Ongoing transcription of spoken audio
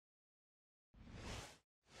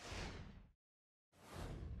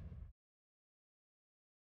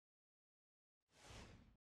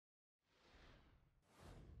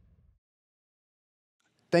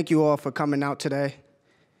Thank you all for coming out today.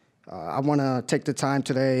 I want to take the time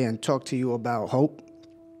today and talk to you about hope.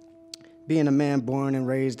 Being a man born and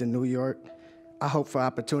raised in New York, I hope for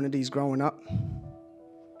opportunities growing up.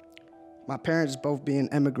 My parents both being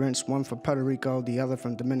immigrants, one from Puerto Rico, the other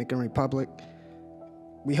from Dominican Republic,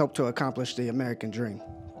 we hope to accomplish the American dream.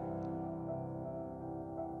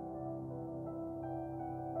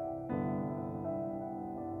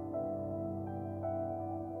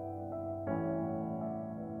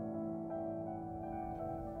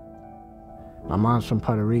 My mom's from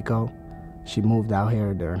Puerto Rico. She moved out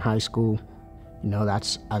here during high school. You know,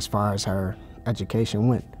 that's as far as her education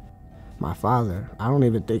went. My father, I don't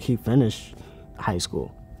even think he finished high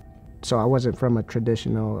school. So I wasn't from a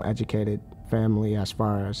traditional educated family as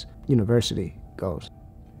far as university goes.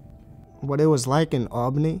 What it was like in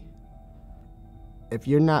Albany, if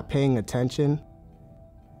you're not paying attention,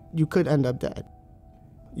 you could end up dead.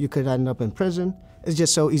 You could end up in prison. It's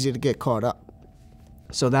just so easy to get caught up.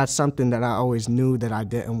 So that's something that I always knew that I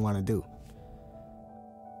didn't want to do.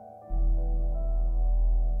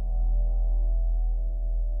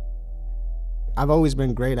 I've always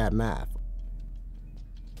been great at math.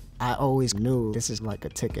 I always knew this is like a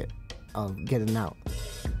ticket of getting out.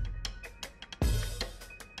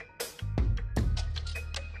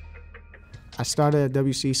 I started at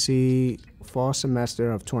WCC fall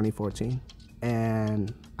semester of 2014,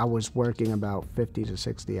 and I was working about 50 to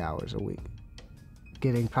 60 hours a week,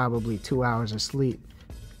 getting probably 2 hours of sleep.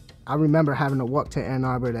 I remember having to walk to Ann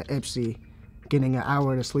Arbor to Ipsy, getting an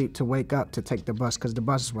hour to sleep to wake up to take the bus because the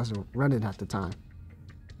bus wasn't running at the time.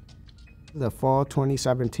 The fall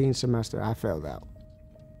 2017 semester, I failed out.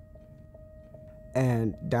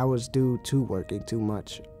 And that was due to working too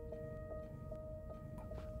much.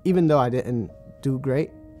 Even though I didn't do great,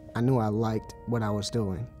 I knew I liked what I was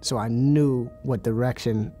doing. So I knew what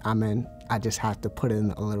direction I'm in. I just had to put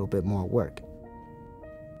in a little bit more work.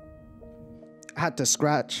 I had to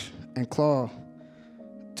scratch and claw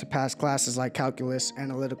to pass classes like calculus,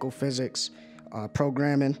 analytical physics,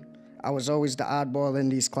 programming. I was always the oddball in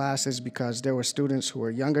these classes because there were students who were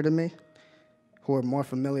younger than me, who were more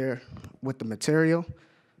familiar with the material,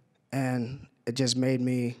 and it just made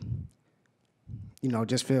me,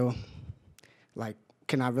 just feel like,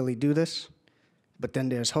 can I really do this? But then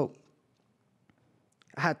there's hope.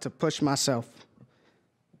 I had to push myself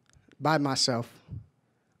by myself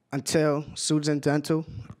until Susan Dental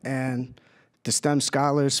and the STEM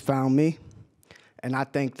scholars found me, and I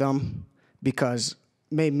thank them because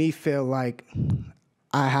it made me feel like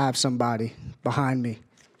I have somebody behind me.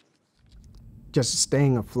 Just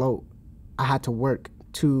staying afloat, I had to work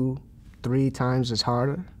 2-3 times as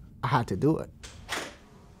harder. I had to do it.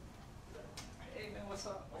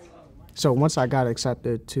 So once I got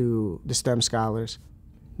accepted to the STEM scholars,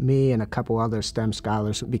 me and a couple other STEM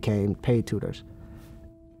scholars became paid tutors.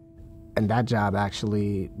 And that job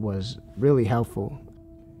actually was really helpful.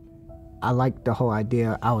 I liked the whole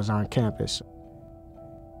idea I was on campus.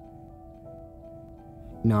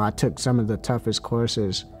 I took some of the toughest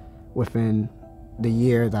courses within the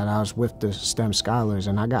year that I was with the STEM scholars,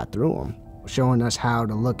 and I got through them, showing us how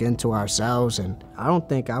to look into ourselves. And I don't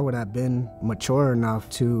think I would have been mature enough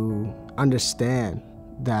to understand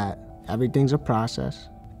that everything's a process.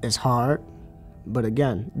 It's hard, but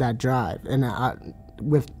again, that drive. And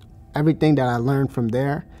with everything that I learned from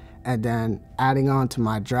there, and then adding on to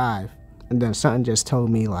my drive, and then something just told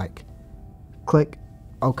me, like, click,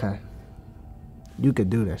 okay, you could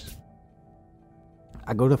do this.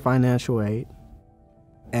 I go to financial aid,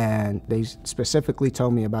 and they specifically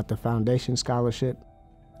told me about the foundation scholarship.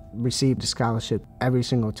 Received the scholarship every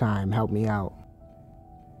single time, helped me out.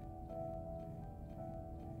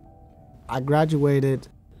 I graduated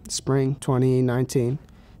spring 2019.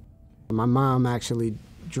 My mom actually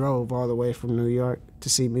drove all the way from New York to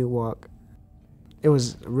see me walk. It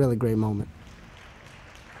was a really great moment.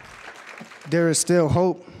 There is still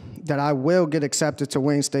hope that I will get accepted to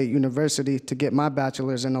Wayne State University to get my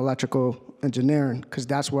bachelor's in electrical engineering, because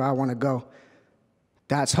that's where I want to go.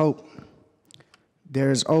 That's hope.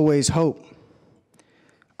 There's always hope.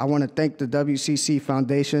 I want to thank the WCC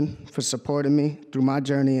Foundation for supporting me through my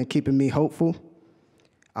journey and keeping me hopeful.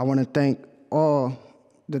 I want to thank all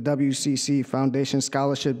the WCC Foundation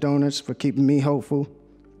scholarship donors for keeping me hopeful.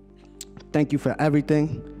 Thank you for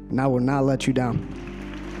everything, and I will not let you down.